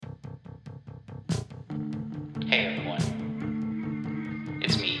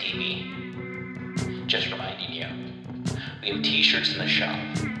t-shirts in the shop.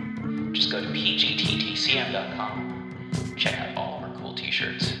 Just go to pgttcm.com. Check out all of our cool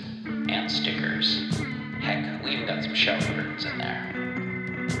t-shirts and stickers. Heck, we even got some shower curtains in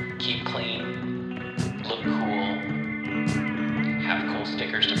there. Keep clean, look cool, have cool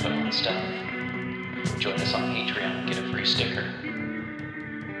stickers to put on stuff. Join us on Patreon and get a free sticker.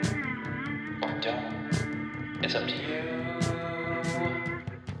 Or don't. It's up to you.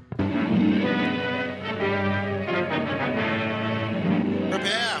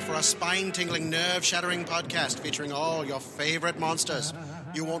 Prepare for a spine-tingling, nerve-shattering podcast featuring all your favorite monsters.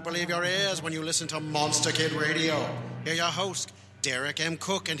 You won't believe your ears when you listen to Monster Kid Radio. Hear your host, Derek M.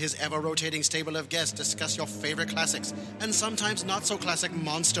 Cook, and his ever-rotating stable of guests discuss your favorite classics and sometimes not-so-classic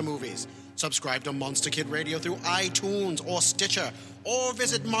monster movies. Subscribe to Monster Kid Radio through iTunes or Stitcher, or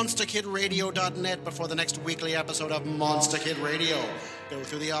visit monsterkidradio.net before the next weekly episode of Monster Kid Radio. Go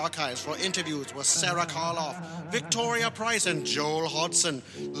through the archives for interviews with Sarah Karloff, Victoria Price, and Joel Hodgson.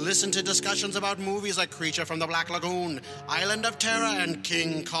 Listen to discussions about movies like Creature from the Black Lagoon, Island of Terror, and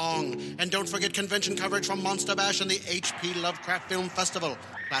King Kong. And don't forget convention coverage from Monster Bash and the H.P. Lovecraft Film Festival.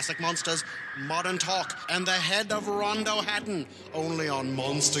 Classic Monsters, Modern Talk, and the head of Rondo Hatton. Only on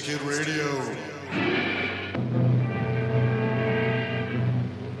Monster Kid Radio.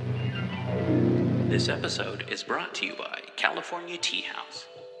 This episode is brought to you by California Tea House.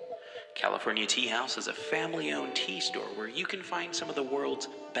 California Tea House is a family-owned tea store where you can find some of the world's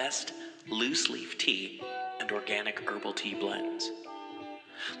best loose-leaf tea and organic herbal tea blends.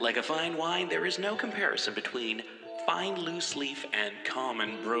 Like a fine wine, there is no comparison between fine loose-leaf and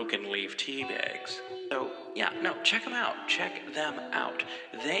common broken-leaf tea bags. So, check them out. Check them out.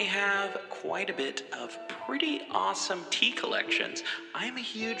 They have quite a bit of pretty awesome tea collections. I'm a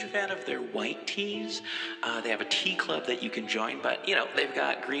huge fan of their white teas. They have a tea club that you can join, but, they've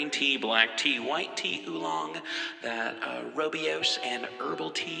got green tea, black tea, white tea, oolong, that Robios and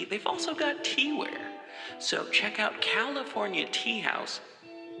herbal tea. They've also got teaware. So check out California Tea House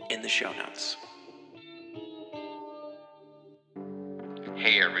in the show notes.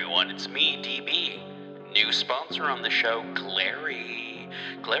 Hey everyone, it's me, DB. New sponsor on the show, Glary.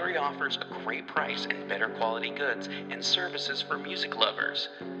 Glary offers a great price and better quality goods and services for music lovers.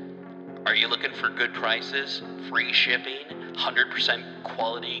 Are you looking for good prices, free shipping, 100%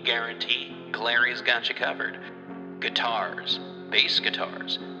 quality guarantee? Glary's got you covered. Guitars, bass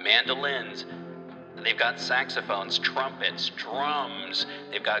guitars, mandolins. They've got saxophones, trumpets, drums.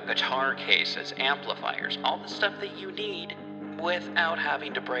 They've got guitar cases, amplifiers, all the stuff that you need without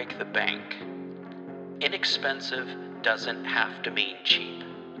having to break the bank. Inexpensive doesn't have to mean cheap.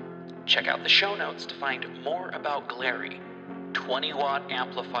 Check out the show notes to find more about Glary. 20-watt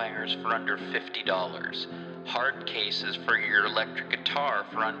amplifiers for under $50. Hard cases for your electric guitar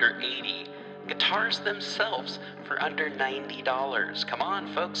for under $80. Guitars themselves for under $90. Come on,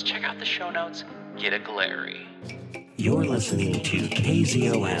 folks, check out the show notes. Get a Glary. You're listening to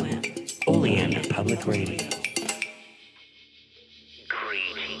KZOM, Oleander Public Radio.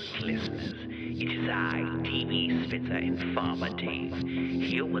 Greetings, listeners. It is I, D.B. Spitzer, Informer Dave,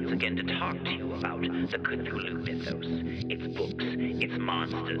 here once again to talk to you about the Cthulhu mythos, its books, its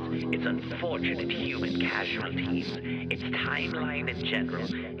monsters, its unfortunate human casualties, its timeline in general,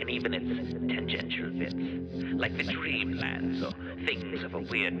 and even its tangential bits, like the dreamlands or things of a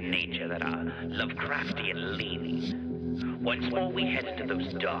weird nature that are Lovecraftian leaning. Once more we head into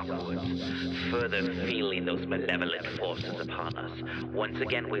those dark woods, further feeling those malevolent forces upon us. Once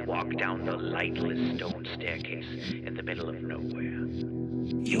again we walk down the lightless stone staircase in the middle of nowhere.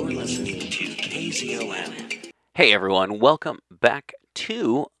 You're listening to KZOM. Hey everyone, welcome back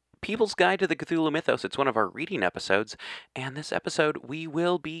to People's Guide to the Cthulhu Mythos. It's one of our reading episodes, and this episode we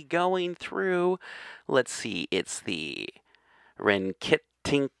will be going through, it's the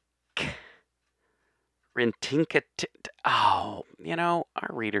our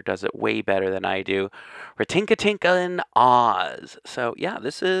reader does it way better than I do. Rintinka in Oz. So,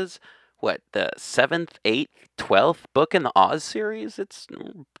 this is, the 7th, 8th, 12th book in the Oz series? It's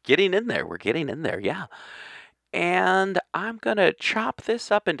getting in there. We're getting in there, yeah. And I'm going to chop this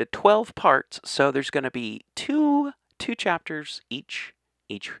up into 12 parts, so there's going to be two chapters each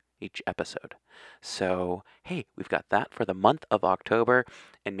episode. So, hey, we've got that for the month of October,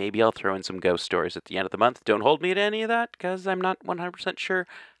 and maybe I'll throw in some ghost stories at the end of the month. Don't hold me to any of that, because I'm not 100% sure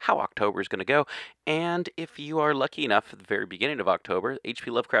how October is going to go. And if you are lucky enough, at the very beginning of October,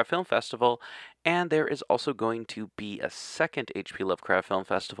 H.P. Lovecraft Film Festival, and there is also going to be a second H.P. Lovecraft Film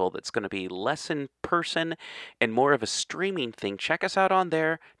Festival that's going to be less in person and more of a streaming thing. Check us out on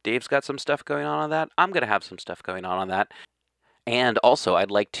there. Dave's got some stuff going on that. I'm going to have some stuff going on that. And also,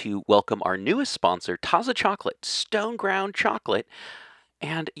 I'd like to welcome our newest sponsor, Taza Chocolate, Stone Ground Chocolate.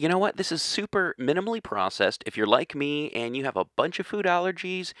 And you know what? This is super minimally processed. If you're like me and you have a bunch of food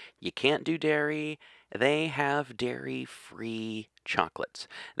allergies, you can't do dairy, they have dairy-free chocolates.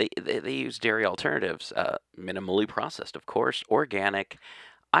 They use dairy alternatives, minimally processed, of course, organic.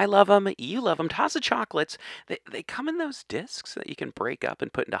 I love them. You love them. Taza chocolates. They come in those discs that you can break up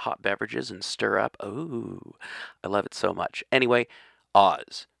and put into hot beverages and stir up. Oh, I love it so much. Anyway,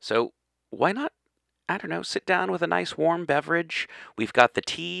 Oz. So why not, I don't know, sit down with a nice warm beverage? We've got the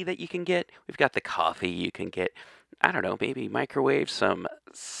tea that you can get. We've got the coffee you can get. I don't know, maybe microwave some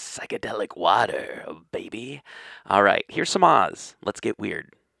psychedelic water, baby. All right, here's some Oz. Let's get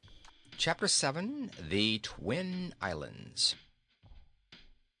weird. Chapter 7 The Twin Islands.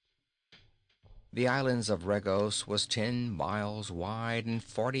 The islands of Regos was 10 miles wide and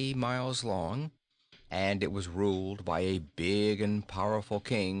 40 miles long, and it was ruled by a big and powerful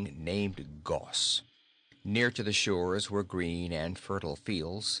king named Gos. Near to the shores were green and fertile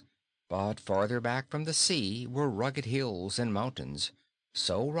fields, but farther back from the sea were rugged hills and mountains,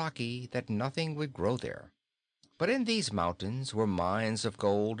 so rocky that nothing would grow there. But in these mountains were mines of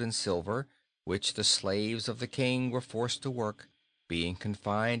gold and silver, which the slaves of the king were forced to work, being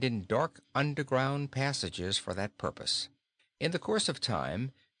confined in dark underground passages for that purpose. In the course of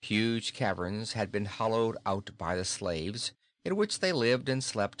time, huge caverns had been hollowed out by the slaves, in which they lived and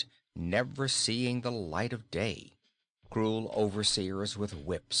slept, never seeing the light of day. Cruel overseers with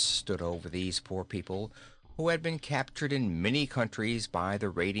whips stood over these poor people, who had been captured in many countries by the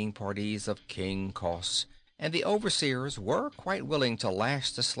raiding parties of King Cos, and the overseers were quite willing to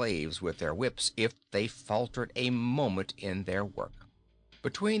lash the slaves with their whips if they faltered a moment in their work.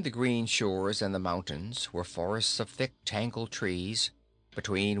 Between the green shores and the mountains were forests of thick, tangled trees,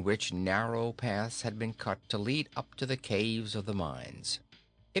 between which narrow paths had been cut to lead up to the caves of the mines.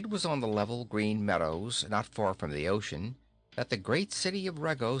 It was on the level green meadows, not far from the ocean, that the great city of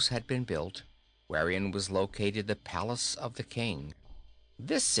Regos had been built, wherein was located the palace of the king.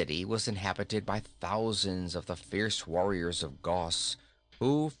 This city was inhabited by thousands of the fierce warriors of Gos,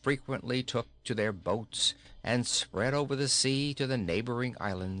 who frequently took to their boats and spread over the sea to the neighboring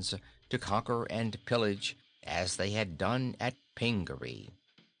islands to conquer and pillage, as they had done at Pingaree.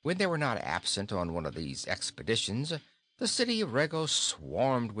 When they were not absent on one of these expeditions, the city of Regos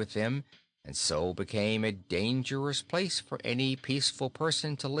swarmed with them, and so became a dangerous place for any peaceful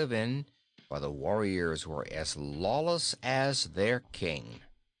person to live in, for the warriors were as lawless as their king.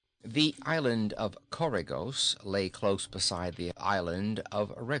 The island of Coregos lay close beside the island of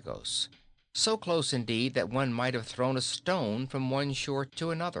Regos, so close indeed that one might have thrown a stone from one shore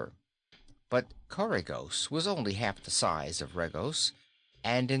to another. But Coregos was only half the size of Regos,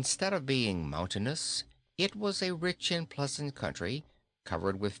 and instead of being mountainous, it was a rich and pleasant country,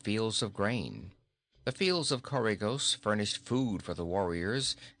 covered with fields of grain. The fields of Coregos furnished food for the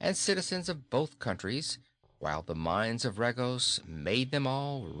warriors and citizens of both countries, while the mines of Regos made them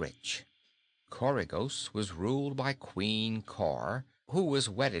all rich. Coregos was ruled by Queen Cor, who was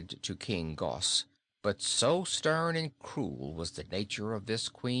wedded to King Gos, but so stern and cruel was the nature of this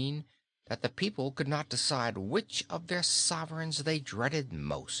queen that the people could not decide which of their sovereigns they dreaded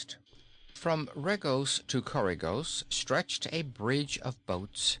most. From Regos to Coregos stretched a bridge of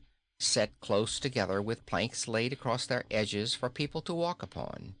boats, set close together with planks laid across their edges for people to walk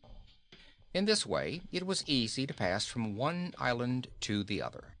upon. In this way it was easy to pass from one island to the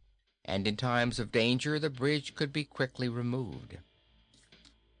other, and in times of danger the bridge could be quickly removed.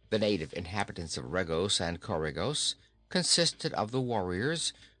 The native inhabitants of Regos and Coregos consisted of the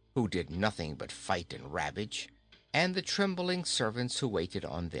warriors, who did nothing but fight and ravage, and the trembling servants who waited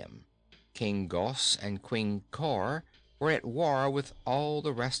on them. King Gos and Queen Cor were at war with all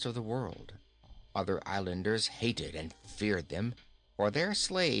the rest of the world. Other islanders hated and feared them, for their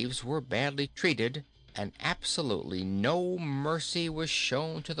slaves were badly treated, and absolutely no mercy was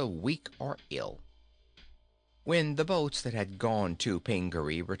shown to the weak or ill. When the boats that had gone to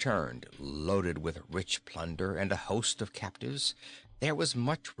Pingaree returned, loaded with rich plunder and a host of captives, there was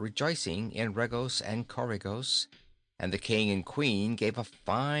much rejoicing in Regos and Coregos, and the king and queen gave a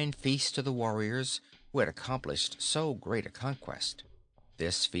fine feast to the warriors who had accomplished so great a conquest.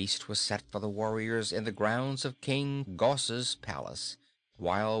 This feast was set for the warriors in the grounds of King Gos's palace,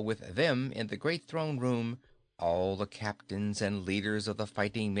 while with them in the great throne room all the captains and leaders of the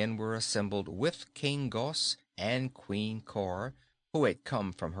fighting men were assembled with King Gos and Queen Cor, who had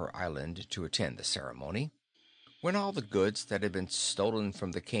come from her island to attend the ceremony. When all the goods that had been stolen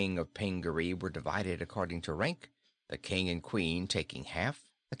from the king of Pingaree were divided according to rank, the king and queen taking half,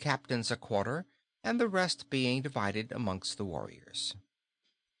 the captains a quarter, and the rest being divided amongst the warriors.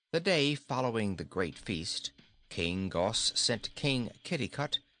 The day following the great feast, King Gos sent King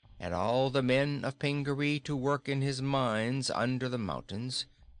Kitticut and all the men of Pingaree to work in his mines under the mountains,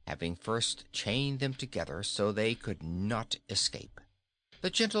 having first chained them together so they could not escape. The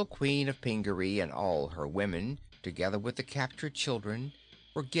gentle Queen of Pingaree and all her women, together with the captured children,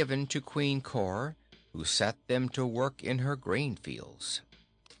 were given to Queen Cor, who set them to work in her grain fields.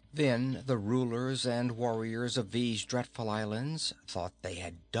 Then the rulers and warriors of these dreadful islands thought they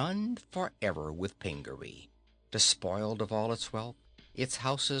had done forever with Pingaree, despoiled of all its wealth, its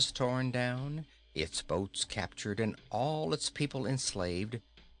houses torn down, its boats captured, and all its people enslaved.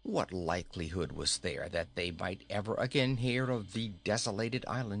 What likelihood was there that they might ever again hear of the desolated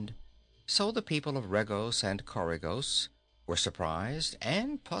island? So the people of Regos and Coregos were surprised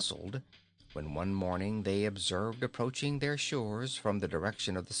and puzzled when one morning they observed approaching their shores from the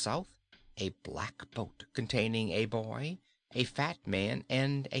direction of the south a black boat containing a boy, a fat man,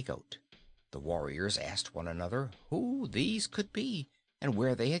 and a goat. The warriors asked one another who these could be and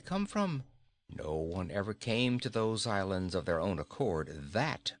where they had come from. No one ever came to those islands of their own accord,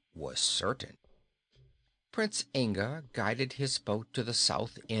 that was certain. Prince Inga guided his boat to the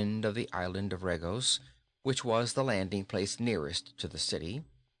south end of the island of Regos, which was the landing place nearest to the city,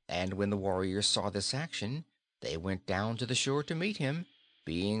 and when the warriors saw this action, they went down to the shore to meet him,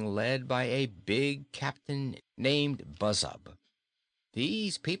 being led by a big captain named Buzzub.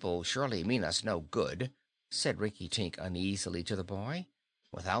 "These people surely mean us no good," said Rinkitink uneasily to the boy.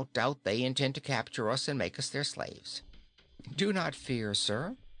 "Without doubt they intend to capture us and make us their slaves." "Do not fear,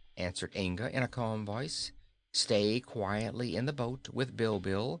 sir," answered Inga in a calm voice. "Stay quietly in the boat with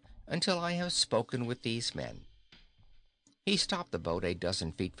Bilbil until I have spoken with these men." He stopped the boat a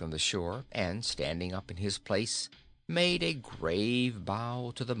dozen feet from the shore and, standing up in his place, made a grave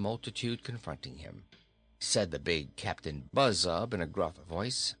bow to the multitude confronting him. Said the big Captain Buzzub in a gruff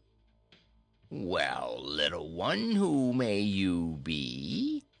voice, "Well, little one, who may you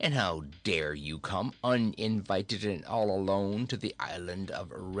be? And how dare you come uninvited and all alone to the island of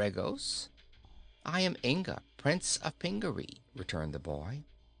Regos?" "I am Inga, Prince of Pingaree," returned the boy,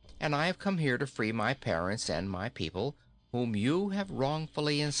 "and I have come here to free my parents and my people, whom you have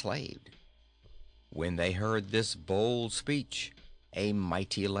wrongfully enslaved." When they heard this bold speech, a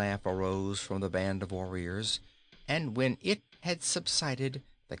mighty laugh arose from the band of warriors, and when it had subsided,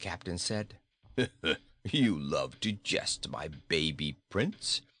 the captain said, "You love to jest, my baby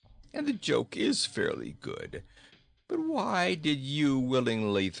prince, and the joke is fairly good. But why did you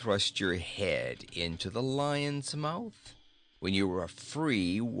willingly thrust your head into the lion's mouth? When you were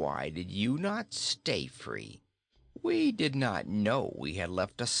free, why did you not stay free? We did not know we had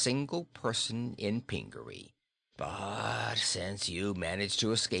left a single person in Pingaree. But since you managed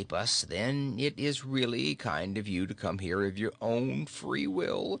to escape us, then it is really kind of you to come here of your own free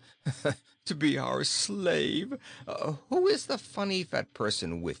will, to be our slave. Who is the funny fat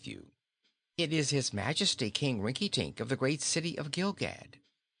person with you?" "It is His Majesty King Rinkitink of the great city of Gilgad.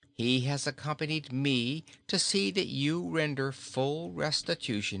 He has accompanied me to see that you render full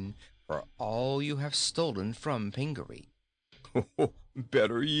restitution for all you have stolen from Pingaree."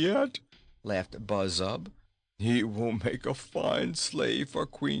 "Better yet," laughed Buzzub. "He will make a fine slave for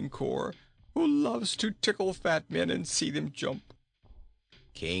Queen Cor, who loves to tickle fat men and see them jump."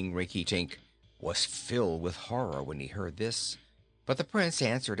 King Rinkitink was filled with horror when he heard this, but the prince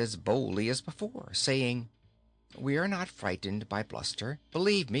answered as boldly as before, saying, "We are not frightened by bluster,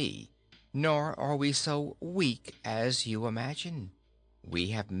 believe me, nor are we so weak as you imagine. We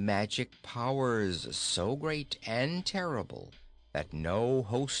have magic powers so great and terrible that no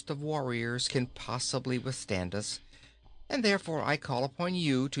host of warriors can possibly withstand us, and therefore I call upon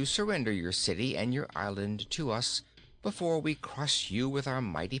you to surrender your city and your island to us before we crush you with our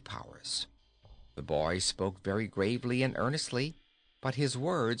mighty powers." The boy spoke very gravely and earnestly, but his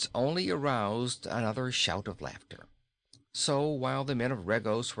words only aroused another shout of laughter. So while the men of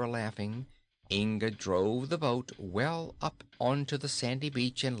Regos were laughing, Inga drove the boat well up onto the sandy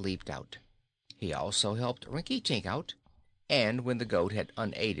beach and leaped out. He also helped Rinkitink out, and when the goat had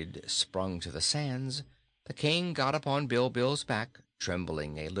unaided sprung to the sands, the king got upon Bilbil's back,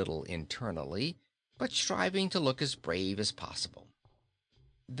 trembling a little internally, but striving to look as brave as possible.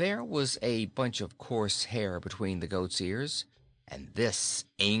 There was a bunch of coarse hair between the goat's ears, and this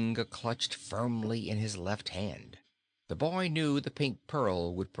Inga clutched firmly in his left hand. The boy knew the pink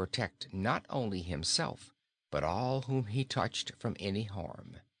pearl would protect not only himself, but all whom he touched from any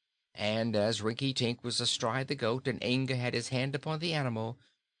harm. And as Rinkitink was astride the goat and Inga had his hand upon the animal,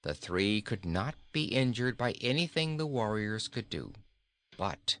 the three could not be injured by anything the warriors could do.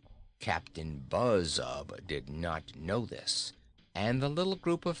 But Captain Buzzub did not know this, and the little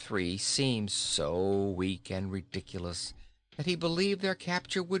group of three seemed so weak and ridiculous that he believed their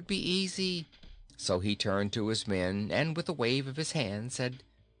capture would be easy. So he turned to his men and with a wave of his hand said,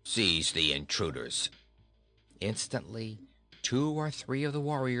 "Seize the intruders." Instantly, 2 or 3 of the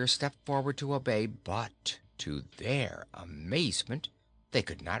warriors stepped forward to obey, but to their amazement, they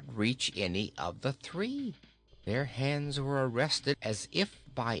could not reach any of the 3. Their hands were arrested as if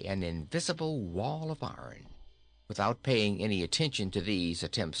by an invisible wall of iron. Without paying any attention to these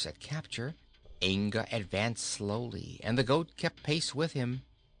attempts at capture, Inga advanced slowly, and the goat kept pace with him.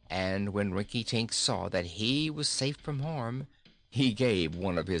 And when Rinkitink saw that he was safe from harm, he gave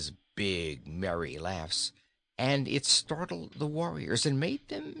one of his big, merry laughs, and it startled the warriors and made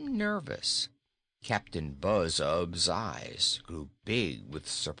them nervous. Captain Buzzub's eyes grew big with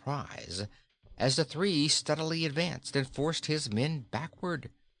surprise as the 3 steadily advanced and forced his men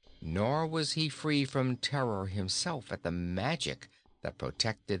backward, nor was he free from terror himself at the magic that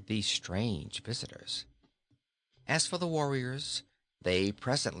protected these strange visitors. As for the warriors, they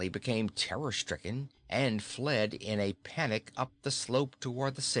presently became terror-stricken and fled in a panic up the slope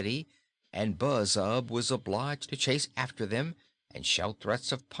toward the city, and Buzzub was obliged to chase after them and shout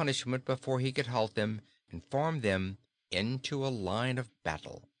threats of punishment before he could halt them and form them into a line of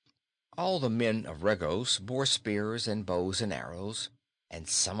battle. All the men of Regos bore spears and bows and arrows, and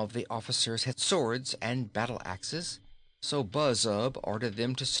some of the officers had swords and battle-axes, so Buzzub ordered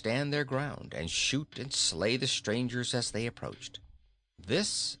them to stand their ground and shoot and slay the strangers as they approached.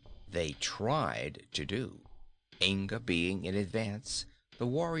 This they tried to do. Inga being in advance, the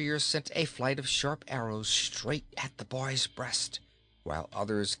warriors sent a flight of sharp arrows straight at the boy's breast, while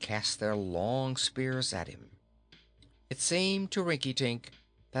others cast their long spears at him. It seemed to Rinkitink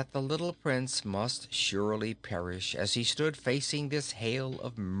that the little prince must surely perish as he stood facing this hail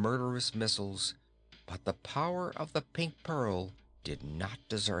of murderous missiles, but the power of the Pink Pearl did not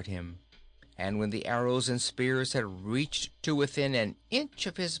desert him, and when the arrows and spears had reached to within an inch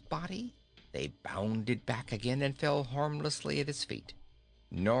of his body, they bounded back again and fell harmlessly at his feet.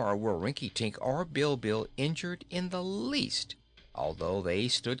 Nor were Rinkitink or Bilbil injured in the least, although they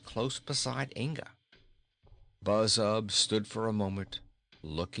stood close beside Inga. Buzzub stood for a moment,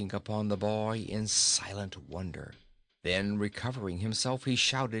 looking upon the boy in silent wonder. Then, recovering himself, he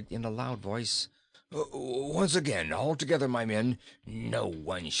shouted in a loud voice, "Once again, all together, my men! No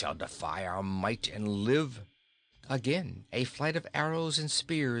one shall defy our might and live!" Again a flight of arrows and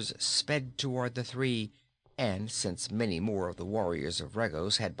spears sped toward the 3, and since many more of the warriors of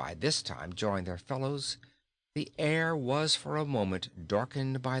Regos had by this time joined their fellows, the air was for a moment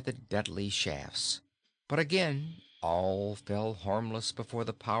darkened by the deadly shafts. But again all fell harmless before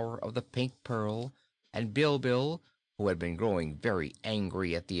the power of the Pink Pearl, and Bilbil, who had been growing very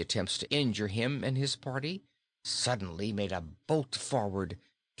angry at the attempts to injure him and his party, suddenly made a bolt forward,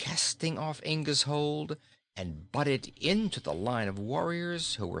 casting off Inga's hold, and butted into the line of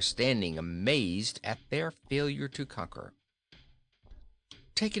warriors who were standing amazed at their failure to conquer.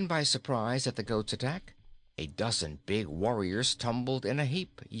 Taken by surprise at the goat's attack, a dozen big warriors tumbled in a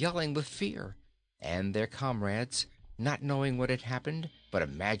heap, yelling with fear, and their comrades, not knowing what had happened, but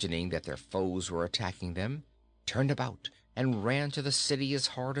imagining that their foes were attacking them, turned about and ran to the city as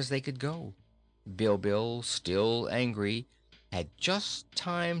hard as they could go. Bilbil, still angry, had just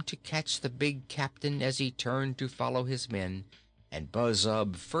time to catch the big captain as he turned to follow his men, and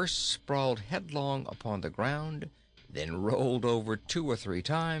Buzzub first sprawled headlong upon the ground, then rolled over 2 or 3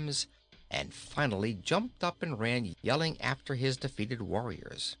 times, and finally jumped up and ran yelling after his defeated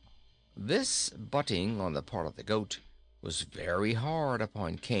warriors. This butting on the part of the goat was very hard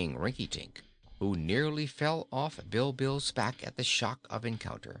upon King Rinkitink, who nearly fell off Bilbil's back at the shock of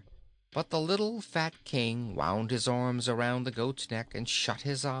encounter. But the little fat king wound his arms around the goat's neck and shut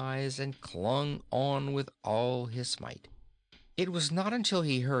his eyes and clung on with all his might. It was not until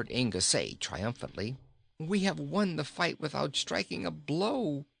he heard Inga say triumphantly, "We have won the fight without striking a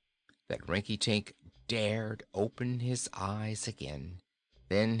blow," that Rinkitink dared open his eyes again.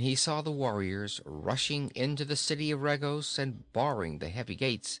 Then he saw the warriors rushing into the city of Regos and barring the heavy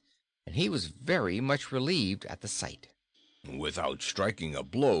gates, and he was very much relieved at the sight. "Without striking a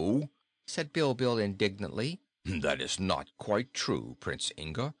blow," said Bilbil indignantly. "That is not quite true, Prince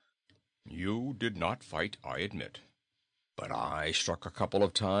Inga. You did not fight, I admit. But I struck a couple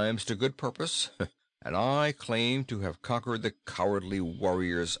of times to good purpose, and I claim to have conquered the cowardly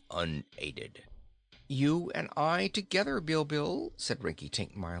warriors unaided." "You and I together, Bilbil," said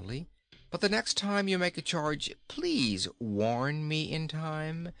Rinkitink mildly. "But the next time you make a charge, please warn me in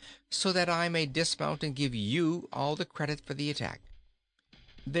time, so that I may dismount and give you all the credit for the attack."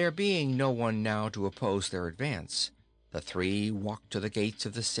 There being no one now to oppose their advance, the three walked to the gates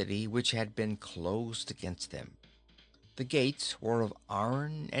of the city, which had been closed against them. The gates were of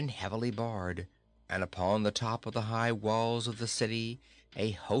iron and heavily barred, and upon the top of the high walls of the city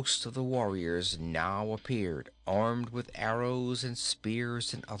a host of the warriors now appeared, armed with arrows and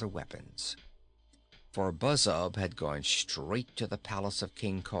spears and other weapons. For Buzzub had gone straight to the palace of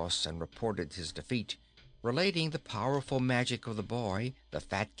King Cos and reported his defeat, relating the powerful magic of the boy, the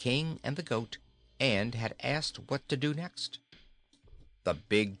fat king, and the goat, and had asked what to do next. The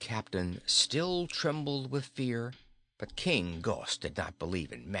big captain still trembled with fear, but King Gos did not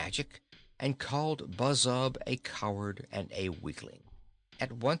believe in magic, and called Buzzub a coward and a weakling.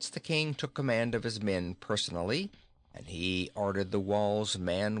 At once the king took command of his men personally, and he ordered the walls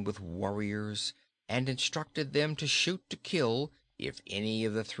manned with warriors, and instructed them to shoot to kill if any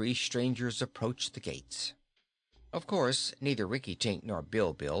of the three strangers approached the gates. Of course, neither Rinkitink nor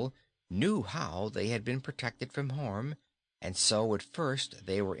Bilbil knew how they had been protected from harm, and so at first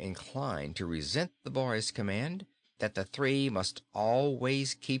they were inclined to resent the boy's command that the three must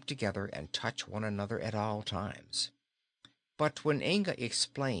always keep together and touch one another at all times. But when Inga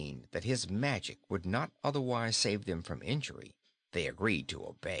explained that his magic would not otherwise save them from injury, they agreed to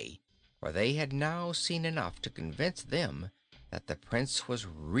obey, for they had now seen enough to convince them that the prince was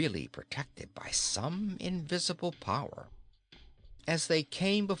really protected by some invisible power. As they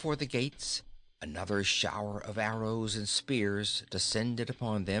came before the gates, another shower of arrows and spears descended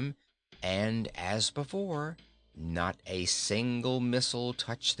upon them, and, as before, not a single missile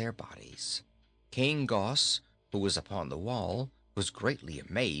touched their bodies. King Gos, who was upon the wall, was greatly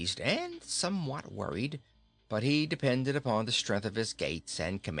amazed and somewhat worried, but he depended upon the strength of his gates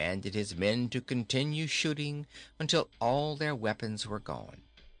and commanded his men to continue shooting until all their weapons were gone.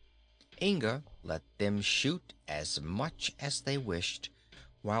 Inga let them shoot as much as they wished,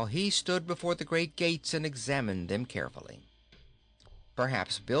 while he stood before the great gates and examined them carefully.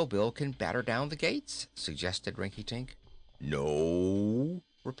 "Perhaps Bilbil can batter down the gates," suggested Rinkitink. "No,"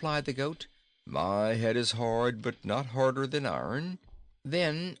 replied the goat. "My head is hard, but not harder than iron."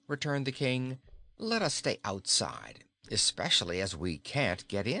 "Then," returned the king, "let us stay outside, especially as we can't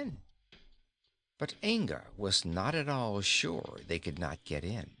get in." But Inga was not at all sure they could not get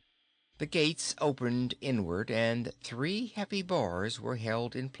in. The gates opened inward, and three heavy bars were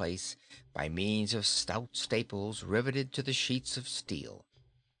held in place by means of stout staples riveted to the sheets of steel.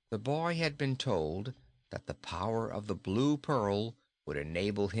 The boy had been told that the power of the Blue Pearl would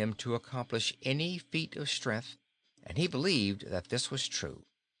enable him to accomplish any feat of strength, and he believed that this was true.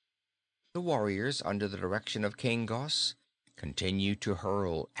 The warriors, under the direction of King Gos, continued to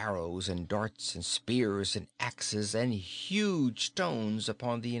hurl arrows and darts and spears and axes and huge stones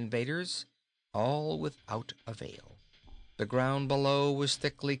upon the invaders, all without avail. The ground below was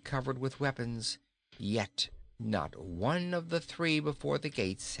thickly covered with weapons, yet not one of the three before the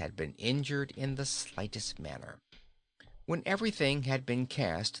gates had been injured in the slightest manner. When everything had been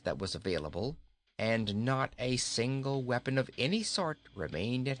cast that was available, and not a single weapon of any sort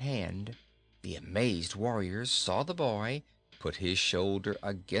remained at hand, the amazed warriors saw the boy put his shoulder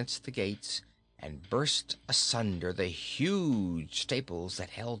against the gates and burst asunder the huge staples that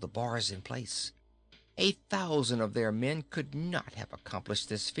held the bars in place. 1,000 of their men could not have accomplished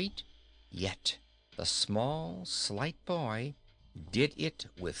this feat, yet the small, slight boy did it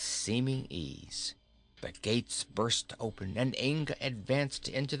with seeming ease. The gates burst open, and Inga advanced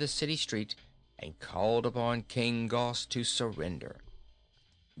into the city street and called upon King Gos to surrender.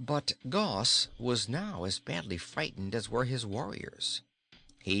 But Gos was now as badly frightened as were his warriors.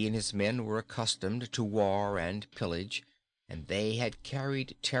 He and his men were accustomed to war and pillage, and they had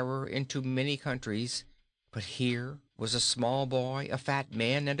carried terror into many countries, but here was a small boy, a fat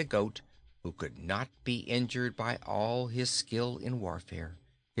man, and a goat who could not be injured by all his skill in warfare,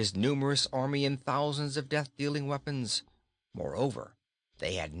 his numerous army, and thousands of death-dealing weapons. Moreover,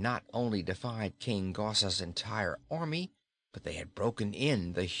 they had not only defied King Gos's entire army, but they had broken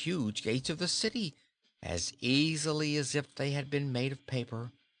in the huge gates of the city as easily as if they had been made of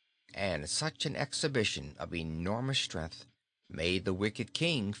paper, and such an exhibition of enormous strength made the wicked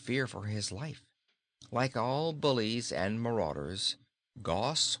king fear for his life. Like all bullies and marauders,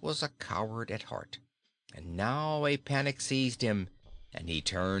 Gos was a coward at heart, and now a panic seized him, and he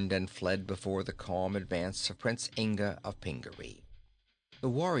turned and fled before the calm advance of Prince Inga of Pingaree. The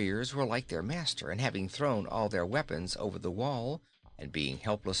warriors were like their master, and having thrown all their weapons over the wall, and being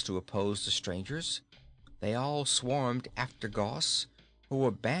helpless to oppose the strangers, they all swarmed after Gos, who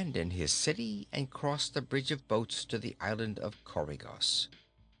abandoned his city and crossed the bridge of boats to the island of Coregos.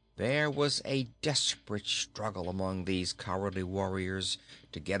 There was a desperate struggle among these cowardly warriors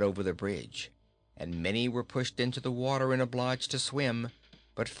to get over the bridge, and many were pushed into the water and obliged to swim.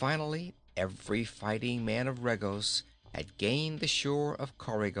 But finally, every fighting man of Regos had gained the shore of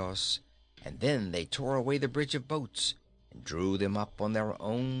Coregos, and then they tore away the bridge of boats and drew them up on their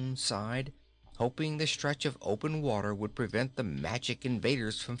own side, hoping the stretch of open water would prevent the magic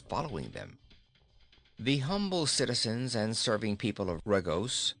invaders from following them. The humble citizens and serving people of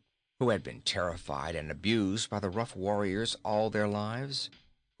Regos, who had been terrified and abused by the rough warriors all their lives,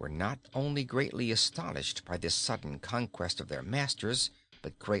 were not only greatly astonished by this sudden conquest of their masters,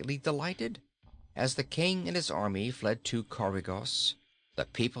 but greatly delighted. As the king and his army fled to Coregos, the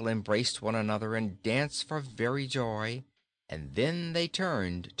people embraced one another and danced for very joy, and then they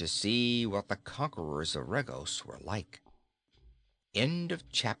turned to see what the conquerors of Regos were like. End of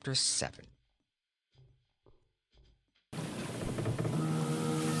chapter 7.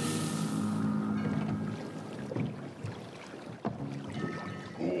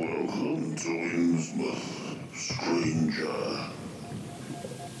 Welcome to Innsmouth, stranger.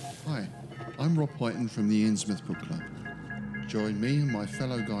 Hi, I'm Rob Whiten from the Innsmouth Book Club. Join me and my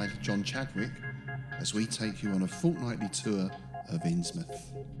fellow guide John Chadwick as we take you on a fortnightly tour of Innsmouth.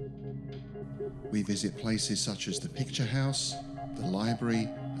 We visit places such as the Picture House, the Library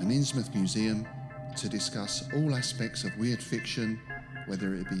and Innsmouth Museum to discuss all aspects of weird fiction,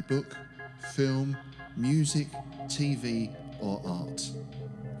 whether it be book, film, music, TV or art.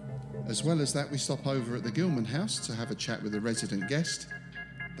 As well as that, we stop over at the Gilman House to have a chat with a resident guest.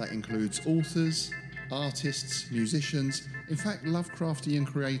 That includes authors, artists, musicians, in fact Lovecraftian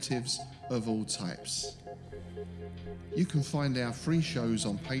creatives of all types. You can find our free shows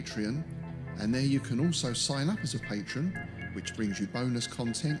on Patreon, and there you can also sign up as a patron, which brings you bonus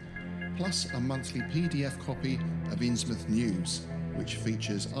content, plus a monthly PDF copy of Innsmouth News, which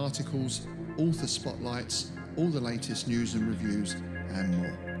features articles, author spotlights, all the latest news and reviews, and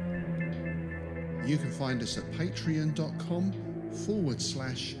more. You can find us at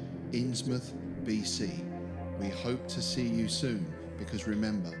patreon.com/InnsmouthBC. We hope to see you soon, because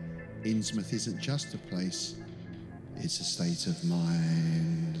remember, Innsmouth isn't just a place, it's a state of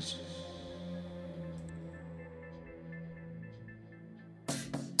mind.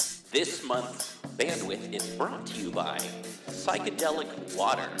 This month's Bandwidth is brought to you by Psychedelic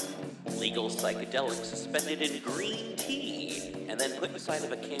Water. Legal psychedelics suspended in green tea and then put inside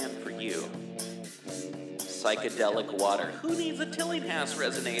of a can for you. Psychedelic Water. Who needs a Tillinghast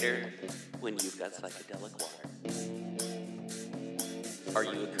resonator when you've got psychedelic water? Are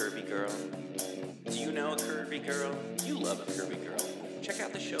you a curvy girl? Do you know a curvy girl? You love a curvy girl. Check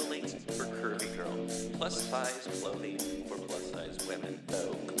out the show links for curvy girl. Plus size clothing for plus size women.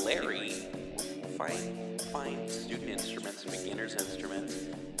 So Clary, fine student instruments, beginner's instruments.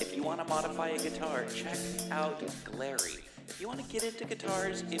 If you want to modify a guitar, check out Glary. If you want to get into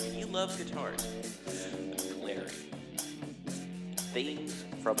guitars, if you love guitars, Glary. Things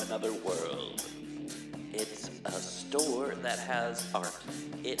from Another World. It's a store that has art.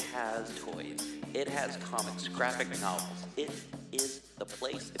 It has toys. It has comics, graphic novels. It is the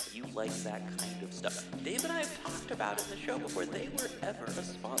place if you like that kind of stuff. Dave and I have talked about it in the show before they were ever a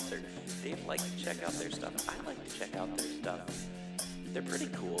sponsor. Dave likes to check out their stuff. I like to check out their stuff. They're pretty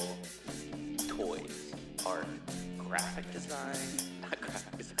cool. Toys, art, graphic design,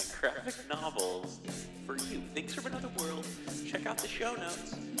 graphic novels for you. Things from Another World. Check out the show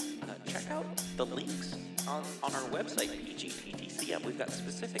notes. Check out the links on our website, PGPTCM. We've got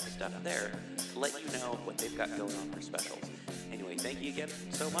specific stuff there to let you know what they've got going on for specials. Anyway, thank you again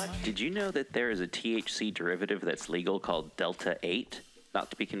so much. Did you know that there is a THC derivative that's legal called Delta 8? Not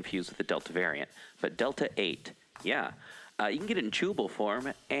to be confused with the Delta variant, but Delta 8. Yeah. You can get it in chewable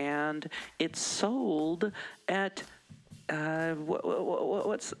form, and it's sold at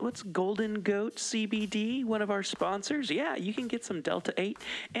what's Golden Goat CBD, one of our sponsors. Yeah, you can get some Delta 8,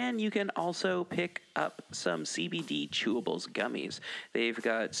 and you can also pick up some CBD chewables gummies. They've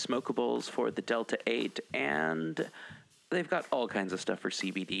got smokables for the Delta 8, and they've got all kinds of stuff for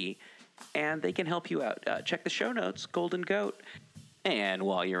CBD, and they can help you out. Check the show notes, Golden Goat. And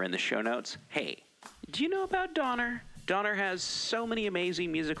while you're in the show notes, hey, do you know about Donner? Donner has so many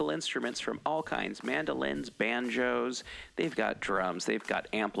amazing musical instruments from all kinds, mandolins, banjos, they've got drums, they've got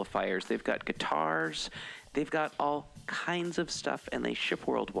amplifiers, they've got guitars, they've got all kinds of stuff, and they ship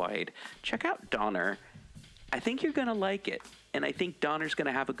worldwide. Check out Donner. I think you're going to like it, and I think Donner's going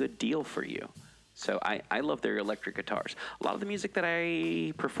to have a good deal for you. So I love their electric guitars. A lot of the music that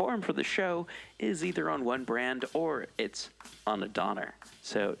I perform for the show is either on one brand or it's on a Donner.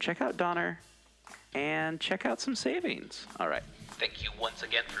 So check out Donner. And check out some savings. All right. Thank you once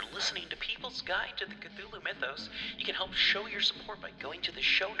again for listening to People's Guide to the Cthulhu Mythos. You can help show your support by going to the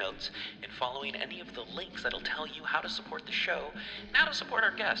show notes and following any of the links that'll tell you how to support the show and how to support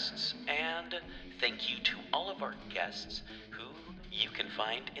our guests. And thank you to all of our guests who you can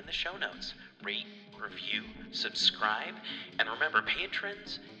find in the show notes. Rate, review, subscribe, and remember,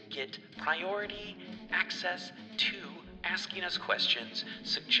 patrons get priority access to asking us questions,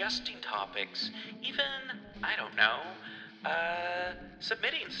 suggesting topics, even, I don't know,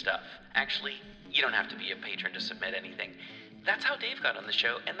 submitting stuff. Actually, you don't have to be a patron to submit anything. That's how Dave got on the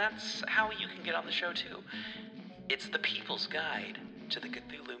show, and that's how you can get on the show too. It's the People's Guide to the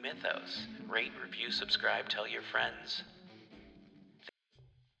Cthulhu Mythos. Rate, review, subscribe, tell your friends.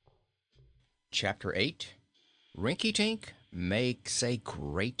 Chapter 8, Rinky-Tink Makes a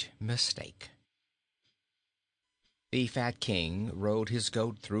Great Mistake. The Fat King rode his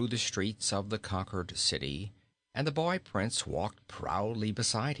goat through the streets of the conquered city, and the boy prince walked proudly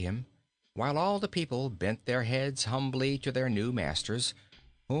beside him, while all the people bent their heads humbly to their new masters,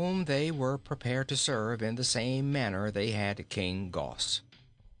 whom they were prepared to serve in the same manner they had King Gos.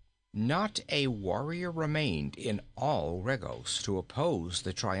 Not a warrior remained in all Regos to oppose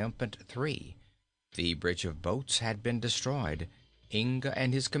the triumphant three. The bridge of boats had been destroyed. Inga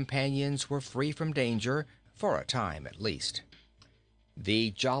and his companions were free from danger, for a time at least.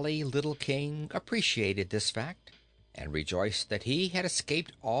 The jolly little king appreciated this fact, and rejoiced that he had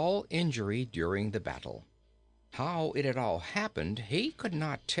escaped all injury during the battle. How it had all happened he could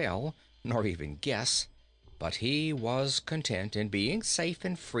not tell, nor even guess, but he was content in being safe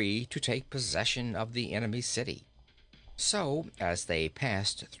and free to take possession of the enemy city. So, as they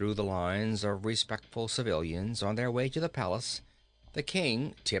passed through the lines of respectful civilians on their way to the palace, the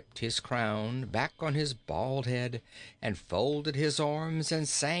king tipped his crown back on his bald head and folded his arms and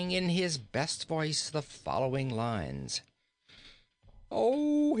sang in his best voice the following lines.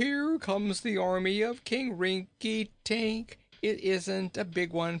 "Oh, here comes the army of King Rinky-Tink. It isn't a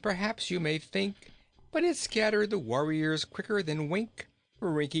big one, perhaps you may think, but it scattered the warriors quicker than wink.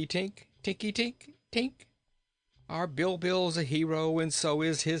 Rinky-Tink, Tinky-Tink, Tink. Our Bilbil's a hero, and so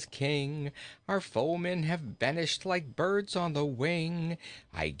is his king. Our foemen have vanished like birds on the wing.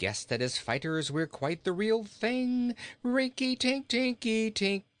 I guess that as fighters we're quite the real thing. Rinky-Tink, Tinky,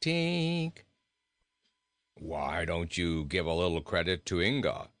 Tink, Tink." "Why don't you give a little credit to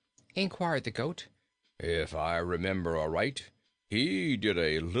Inga?" inquired the goat. "If I remember aright, he did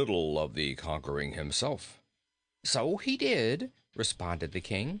a little of the conquering himself." "So he did," responded the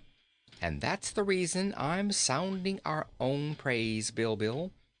king. "And that's the reason I'm sounding our own praise, Bilbil.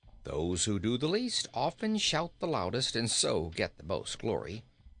 Those who do the least often shout the loudest and so get the most glory.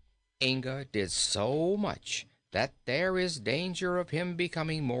 Inga did so much that there is danger of him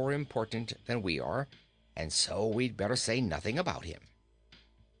becoming more important than we are, and so we'd better say nothing about him."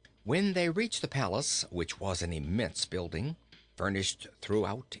 When they reached the palace, which was an immense building, furnished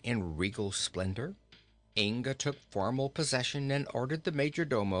throughout in regal splendor, Inga took formal possession and ordered the major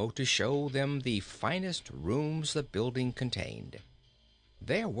domo to show them the finest rooms the building contained.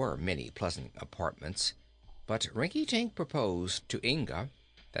 There were many pleasant apartments, but Rinky-Tink proposed to Inga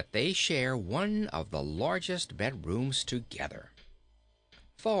that they share one of the largest bedrooms together.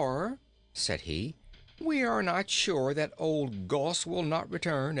 "For," said he, "we are not sure that old Gos will not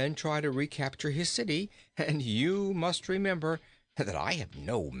return and try to recapture his city, and you must remember that I have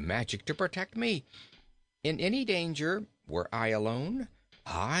no magic to protect me. In any danger, were I alone,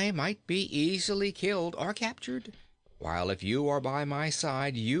 I might be easily killed or captured, while if you are by my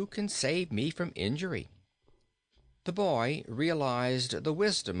side, you can save me from injury." The boy realized the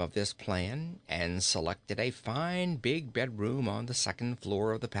wisdom of this plan and selected a fine big bedroom on the second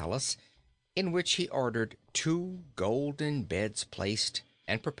floor of the palace, in which he ordered 2 golden beds placed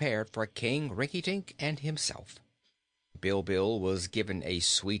and prepared for King Rinky-Tink and himself. Bilbil was given a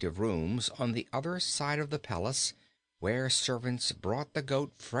suite of rooms on the other side of the palace, where servants brought the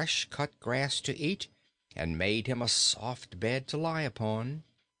goat fresh cut grass to eat and made him a soft bed to lie upon.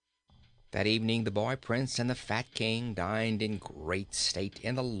 That evening the boy prince and the fat king dined in great state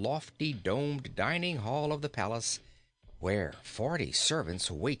in the lofty domed dining hall of the palace, where 40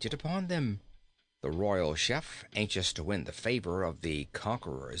 servants waited upon them. The royal chef, anxious to win the favor of the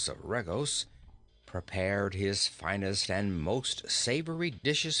conquerors of Regos, prepared his finest and most savory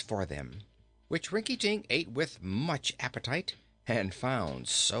dishes for them, which Rinky-Tink ate with much appetite and found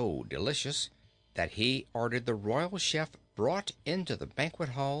so delicious that he ordered the royal chef brought into the banquet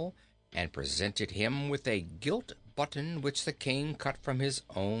hall and presented him with a gilt button which the king cut from his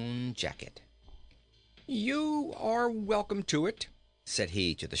own jacket. "You are welcome to it," said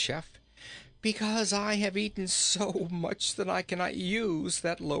he to the chef. because I have eaten so much that I cannot use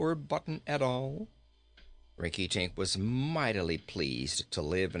that lower button at all." Rinky-Dink was mightily pleased to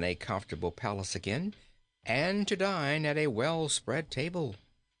live in a comfortable palace again, and to dine at a well-spread table.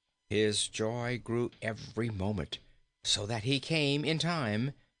 His joy grew every moment, so that he came in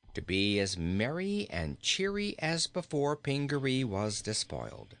time to be as merry and cheery as before Pingaree was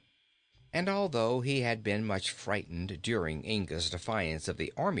despoiled. And although he had been much frightened during Inga's defiance of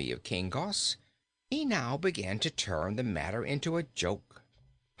the army of King Gos, he now began to turn the matter into a joke.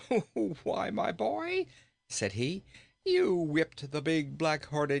 "Why, my boy," said he, "you whipped the big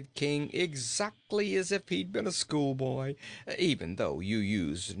black-hearted king exactly as if he'd been a schoolboy, even though you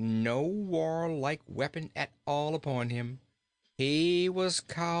used no warlike weapon at all upon him. He was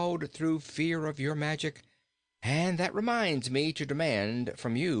cowed through fear of your magic, and that reminds me to demand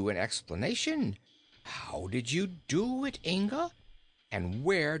from you an explanation. How did you do it, Inga? And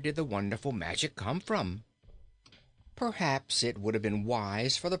where did the wonderful magic come from?" Perhaps it would have been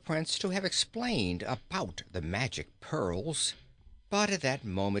wise for the prince to have explained about the magic pearls, but at that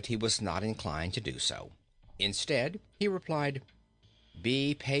moment he was not inclined to do so. Instead, he replied,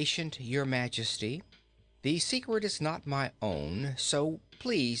 "Be patient, your majesty. The secret is not my own, so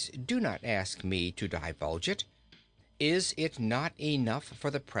please do not ask me to divulge it. Is it not enough for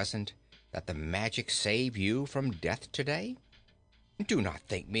the present that the magic saved you from death today?" "Do not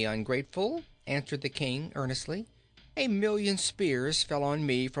think me ungrateful," answered the king earnestly. "A million spears fell on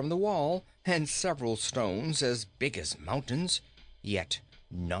me from the wall, and several stones as big as mountains, yet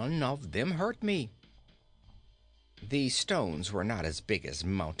none of them hurt me." "The stones were not as big as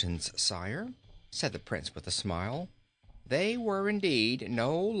mountains, sire," said the prince with a smile. "They were indeed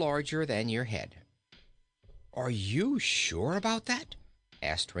no larger than your head." "Are you sure about that?"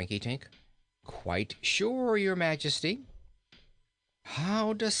 asked Rinkitink. "Quite sure, your majesty."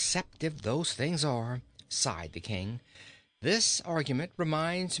 "How deceptive those things are," sighed the king. "This argument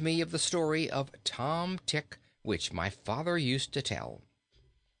reminds me of the story of Tom Tick, which my father used to tell."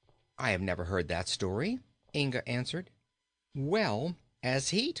 "I have never heard that story," Inga answered. "Well, as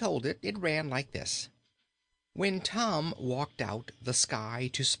he told it, it ran like this. When Tom walked out the sky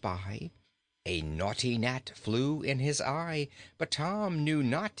to spy, a naughty gnat flew in his eye, but Tom knew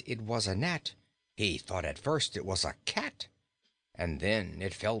not it was a gnat. He thought at first it was a cat, and then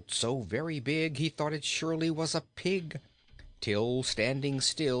it felt so very big he thought it surely was a pig, till standing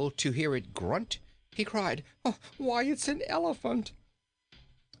still to hear it grunt, he cried, 'Oh, why, it's an elephant!'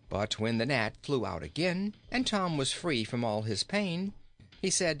 But when the gnat flew out again, and Tom was free from all his pain, he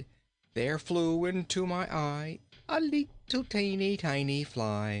said, 'There flew into my eye a little teeny tiny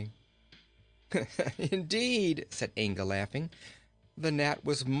fly.'" "Indeed," said Inga, laughing, "the gnat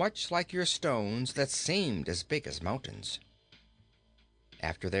was much like your stones that seemed as big as mountains."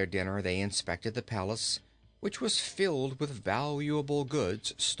 After their dinner they inspected the palace, which was filled with valuable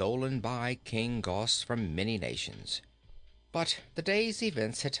goods stolen by King Gos from many nations. But the day's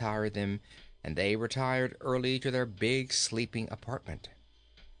events had tired them, and they retired early to their big sleeping apartment.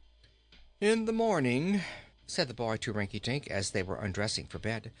 "In the morning," said the boy to Rinkitink as they were undressing for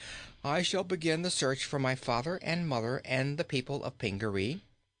bed, "I shall begin the search for my father and mother and the people of Pingaree,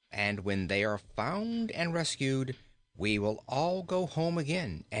 and when they are found and rescued, we will all go home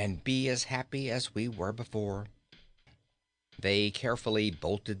again and be as happy as we were before." They carefully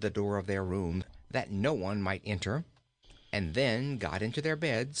bolted the door of their room that no one might enter, and then got into their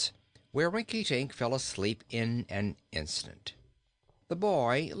beds, where Rinkitink fell asleep in an instant. The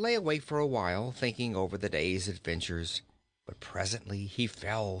boy lay awake for a while, thinking over the day's adventures, but presently he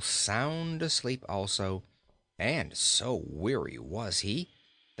fell sound asleep also, and so weary was he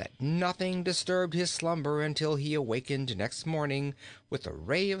that nothing disturbed his slumber until he awakened next morning with a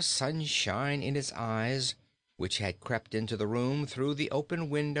ray of sunshine in his eyes, which had crept into the room through the open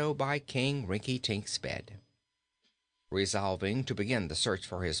window by King Rinkitink's bed. Resolving to begin the search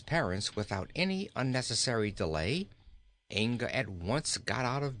for his parents without any unnecessary delay, Inga at once got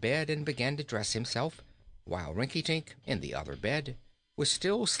out of bed and began to dress himself, while Rinkitink, in the other bed, was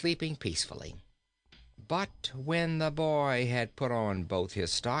still sleeping peacefully. But when the boy had put on both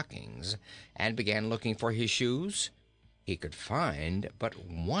his stockings and began looking for his shoes, he could find but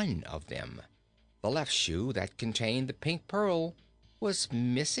one of them. The left shoe that contained the pink pearl was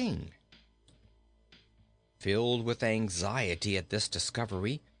missing. Filled with anxiety at this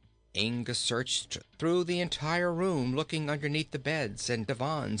discovery, Inga searched through the entire room, looking underneath the beds and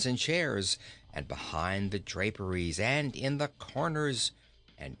divans and chairs, and behind the draperies, and in the corners,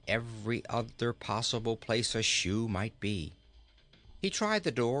 and every other possible place a shoe might be. He tried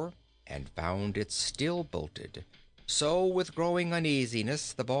the door and found it still bolted, So, with growing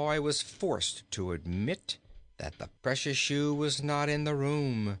uneasiness, the boy was forced to admit that the precious shoe was not in the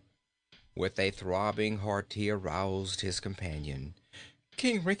room. With a throbbing heart, he aroused his companion.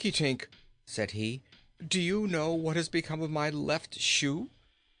 "King Rinkitink," said he, "do you know what has become of my left shoe?"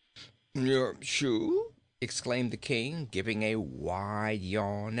 "Your shoe?" exclaimed the king, giving a wide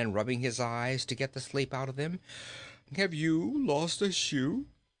yawn and rubbing his eyes to get the sleep out of them. "Have you lost a shoe?"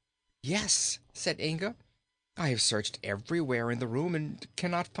 "Yes," said Inga. "I have searched everywhere in the room and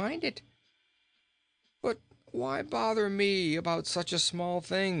cannot find it." "But why bother me about such a small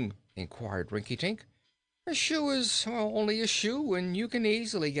thing?" inquired Rinkitink. "A shoe is only a shoe, and you can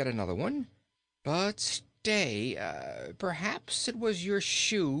easily get another one. But stay, perhaps it was your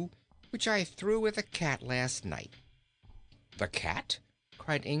shoe which I threw at the cat last night." "The cat?"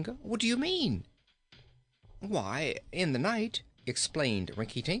 cried Inga. "What do you mean?" "Why, in the night," explained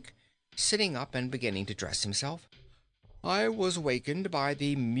Rinkitink, sitting up and beginning to dress himself, "I was wakened by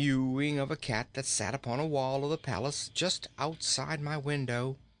the mewing of a cat that sat upon a wall of the palace just outside my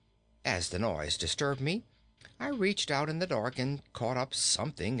window. As the noise disturbed me, I reached out in the dark and caught up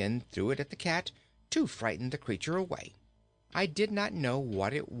something and threw it at the cat to frighten the creature away. I did not know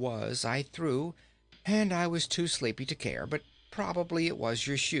what it was I threw, and I was too sleepy to care, but probably it was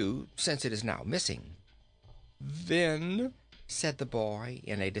your shoe, since it is now missing." "Then," said the boy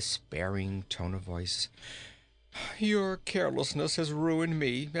in a despairing tone of voice, "your carelessness has ruined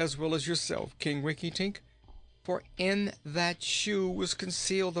me as well as yourself, King Rinkitink, for in that shoe was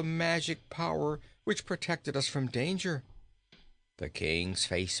concealed the magic power which protected us from danger." The king's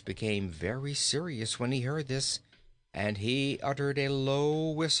face became very serious when he heard this, and he uttered a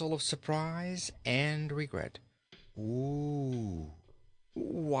low whistle of surprise and regret. "Ooh!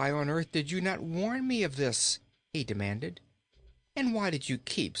 Why on earth did you not warn me of this?" he demanded. "And why did you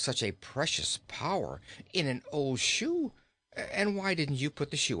keep such a precious power in an old shoe? And why didn't you put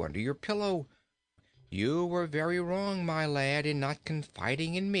the shoe under your pillow? You were very wrong, my lad, in not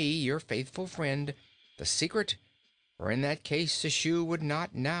confiding in me, your faithful friend, the secret, for in that case the shoe would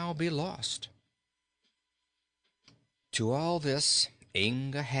not now be lost." To all this,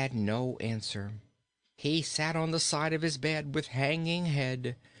 Inga had no answer. He sat on the side of his bed with hanging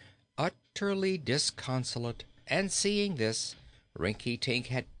head, utterly disconsolate, and seeing this, Rinkitink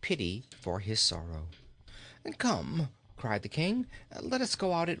had pity for his sorrow. "Come," cried the king, "let us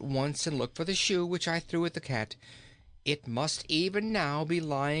go out at once and look for the shoe which I threw at the cat. It must even now be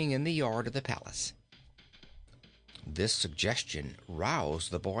lying in the yard of the palace." This suggestion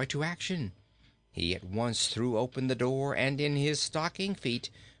roused the boy to action. He at once threw open the door and in his stocking feet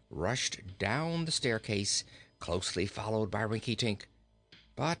rushed down the staircase, closely followed by Rinkitink.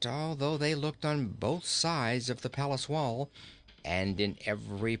 But although they looked on both sides of the palace wall, and in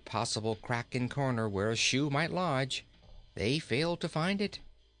every possible crack and corner where a shoe might lodge, they failed to find it.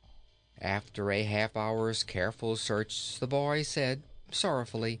 After a half-hour's careful search, the boy said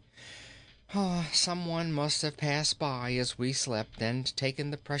sorrowfully, "Someone must have passed by as we slept and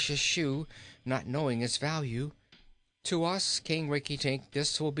taken the precious shoe, not knowing its value. To us, King Rinkitink,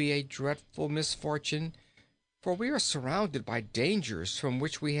 this will be a dreadful misfortune, for we are surrounded by dangers from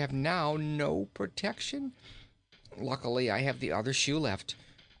which we have now no protection. Luckily, I have the other shoe left,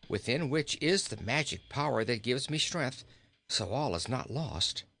 within which is the magic power that gives me strength, so all is not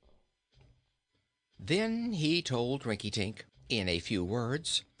lost." Then he told Rinkitink, in a few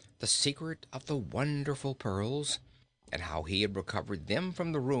words, the secret of the wonderful pearls, and how he had recovered them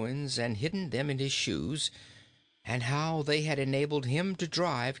from the ruins and hidden them in his shoes, and how they had enabled him to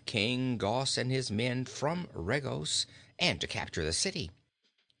drive King Gos and his men from Regos and to capture the city.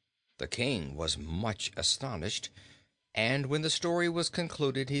 The king was much astonished, and when the story was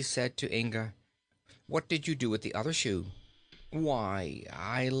concluded, he said to Inga, "What did you do with the other shoe?" "Why,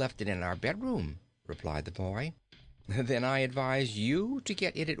 I left it in our bedroom," replied the boy. "Then I advise you to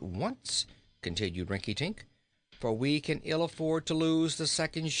get it at once," continued Rinkitink, "for we can ill afford to lose the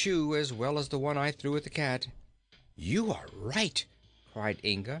second shoe as well as the one I threw at the cat." "You are right," cried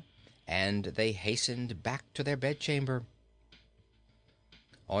Inga, and they hastened back to their bedchamber.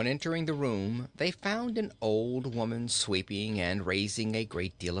 On entering the room, they found an old woman sweeping and raising a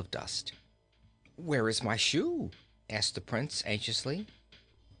great deal of dust. "Where is my shoe?" asked the prince anxiously.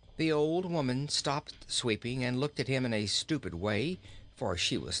 The old woman stopped sweeping and looked at him in a stupid way, for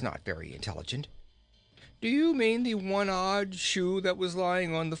she was not very intelligent. "Do you mean the one odd shoe that was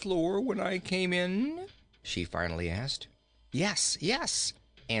lying on the floor when I came in?" she finally asked. Yes, yes,"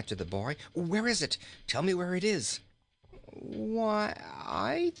 answered the boy. "Where is it? Tell me where it is." "Why,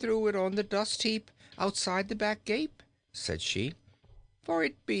 I threw it on the dust heap outside the back gate," said she. "For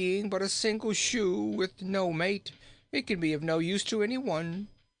it being but a single shoe with no mate, It can be of no use to anyone."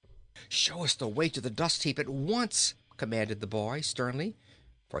 "Show us the way to the dust heap at once," commanded the boy sternly,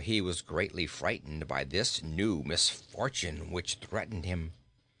 for he was greatly frightened by this new misfortune which threatened him.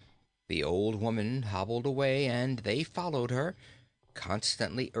 The old woman hobbled away, and they followed her,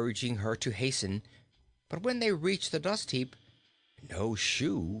 constantly urging her to hasten. But when they reached the dust heap, no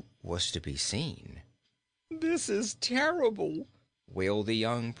shoe was to be seen. "This is terrible!" wailed the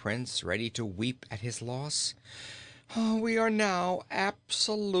young prince, ready to weep at his loss. "We are now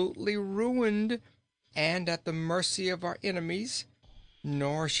absolutely ruined, and at the mercy of our enemies,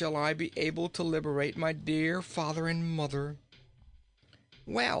 nor shall I be able to liberate my dear father and mother."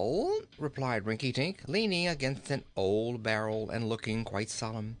 "Well," replied Rinkitink, leaning against an old barrel and looking quite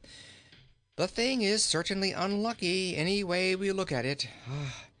solemn, "the thing is certainly unlucky, any way we look at it.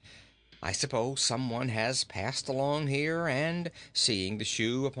 I suppose someone has passed along here and, seeing the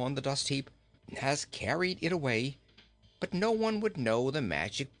shoe upon the dust heap, has carried it away. But no one would know the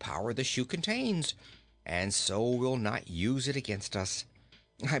magic power the shoe contains, and so will not use it against us.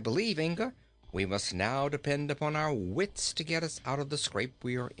 I believe, Inga, we must now depend upon our wits to get us out of the scrape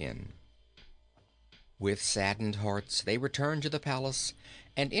we are in." With saddened hearts they returned to the palace,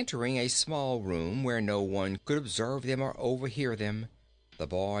 and entering a small room where no one could observe them or overhear them, the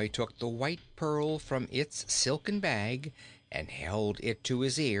boy took the white pearl from its silken bag and held it to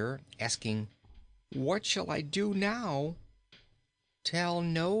his ear, asking, "What shall I do now?" "Tell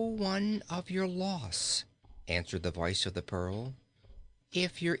no one of your loss," answered the voice of the pearl.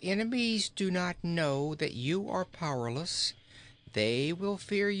 "If your enemies do not know that you are powerless, they will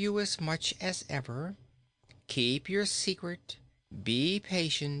fear you as much as ever. Keep your secret, be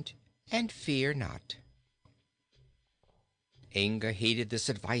patient, and fear not." Inga heeded this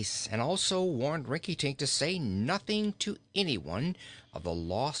advice and also warned Rinkitink to say nothing to anyone of the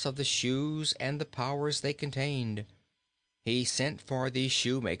loss of the shoes and the powers they contained. He sent for the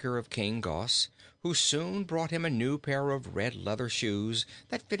shoemaker of King Gos, who soon brought him a new pair of red leather shoes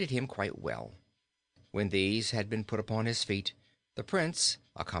that fitted him quite well. When these had been put upon his feet, the prince,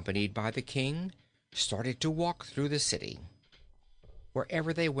 accompanied by the king, started to walk through the city.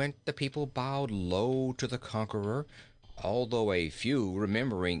 Wherever they went, the people bowed low to the conqueror, although a few,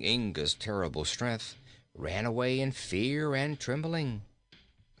 remembering Inga's terrible strength, ran away in fear and trembling.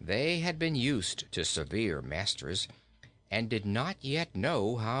 They had been used to severe masters, and did not yet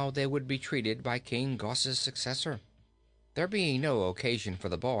know how they would be treated by King Gos's successor. There being no occasion for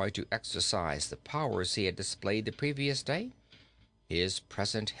the boy to exercise the powers he had displayed the previous day, his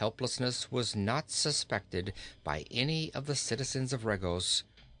present helplessness was not suspected by any of the citizens of Regos,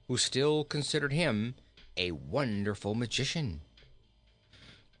 who still considered him a wonderful magician.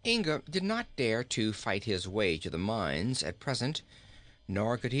 Inga did not dare to fight his way to the mines at present,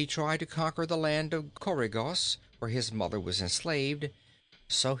 nor could he try to conquer the land of Coregos, where his mother was enslaved,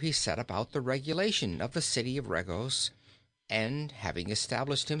 so he set about the regulation of the city of Regos, and, having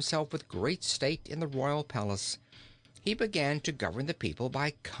established himself with great state in the royal palace, he began to govern the people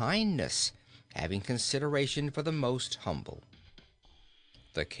by kindness, having consideration for the most humble.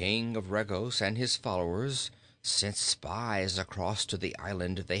 The king of Regos and his followers sent spies across to the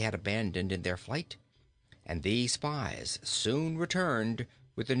island they had abandoned in their flight, and these spies soon returned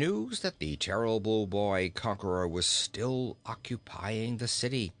with the news that the terrible boy conqueror was still occupying the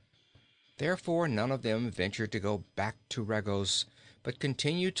city. Therefore none of them ventured to go back to Regos, but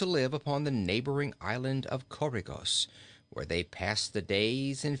continued to live upon the neighboring island of Coregos, where they passed the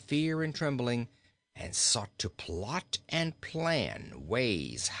days in fear and trembling, and sought to plot and plan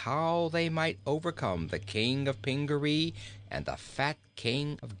ways how they might overcome the king of Pingaree and the fat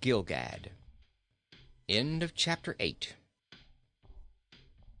king of Gilgad. End of chapter 8.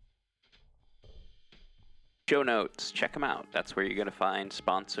 Show notes, check them out. That's where you're going to find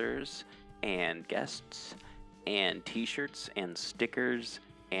sponsors and guests and t-shirts and stickers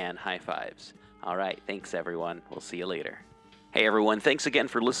and high fives. All right, thanks everyone. We'll see you later. Hey everyone, thanks again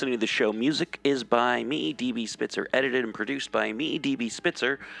for listening to the show. Music is by me, DB Spitzer, edited and produced by me, DB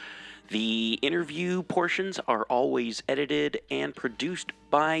Spitzer. The interview portions are always edited and produced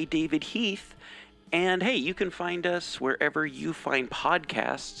by David Heath. And hey, you can find us wherever you find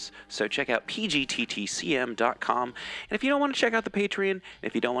podcasts, so check out pgttcm.com. And if you don't want to check out the Patreon,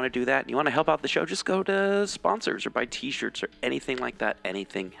 if you don't want to do that, and you want to help out the show, just go to sponsors or buy t-shirts or anything like that.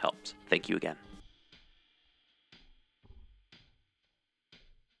 Anything helps. Thank you again.